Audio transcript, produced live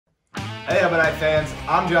Hey Ebonite fans,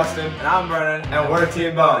 I'm Justin. And I'm Brennan. And we're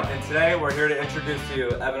Team Bohn. And today we're here to introduce to you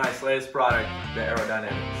Ebonite's latest product, the Aero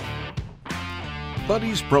Dynamix.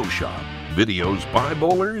 Buddy's Pro Shop. Videos by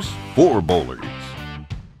bowlers for bowlers.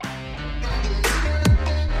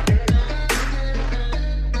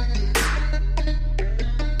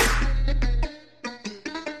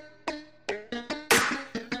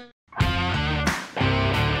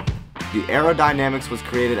 The Aero Dynamix was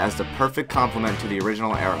created as the perfect complement to the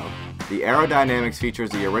original Aero. The Aero Dynamix features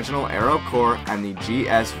the original Aero Core and the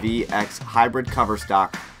GSV-X hybrid cover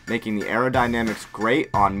stock, making the Aero Dynamix great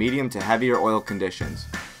on medium to heavier oil conditions.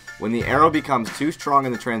 When the Aero becomes too strong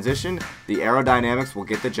in the transition, the Aero Dynamix will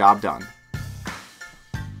get the job done.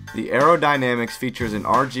 The Aero Dynamix features an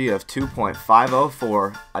RG of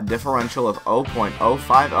 2.504, a differential of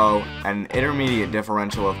 0.050, and an intermediate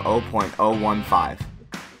differential of 0.015.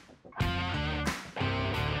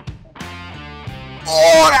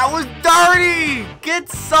 Oh, that was dirty! Get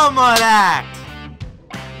some of that!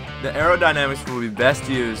 The Aero Dynamix will be best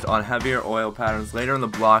used on heavier oil patterns later in the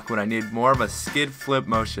block when I need more of a skid flip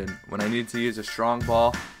motion, when I need to use a strong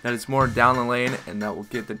ball that is more down the lane and that will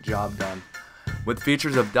get the job done. With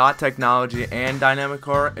features of dot technology and dynamic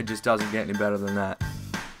core, it just doesn't get any better than that.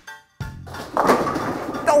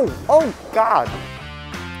 Oh God!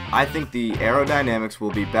 I think the Aero Dynamix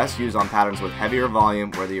will be best used on patterns with heavier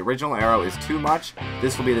volume where the original Aero is too much.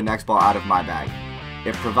 This will be the next ball out of my bag.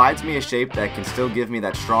 It provides me a shape that can still give me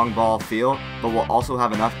that strong ball feel, but will also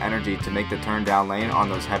have enough energy to make the turn down lane on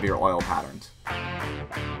those heavier oil patterns.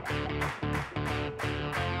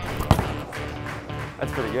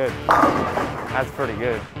 That's pretty good. That's pretty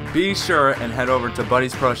good. Be sure and head over to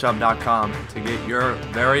buddysproshop.com to get your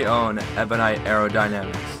very own Ebonite Aero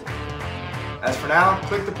Dynamix. As for now,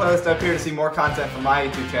 click the playlist up here to see more content from my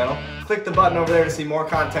YouTube channel. Click the button over there to see more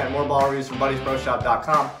content and more ball reviews from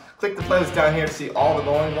buddysproshop.com. Click the playlist down here to see all the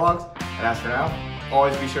bowling vlogs. And as for now,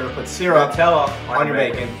 always be sure to put syrup on your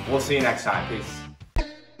bacon. We'll see you next time. Peace.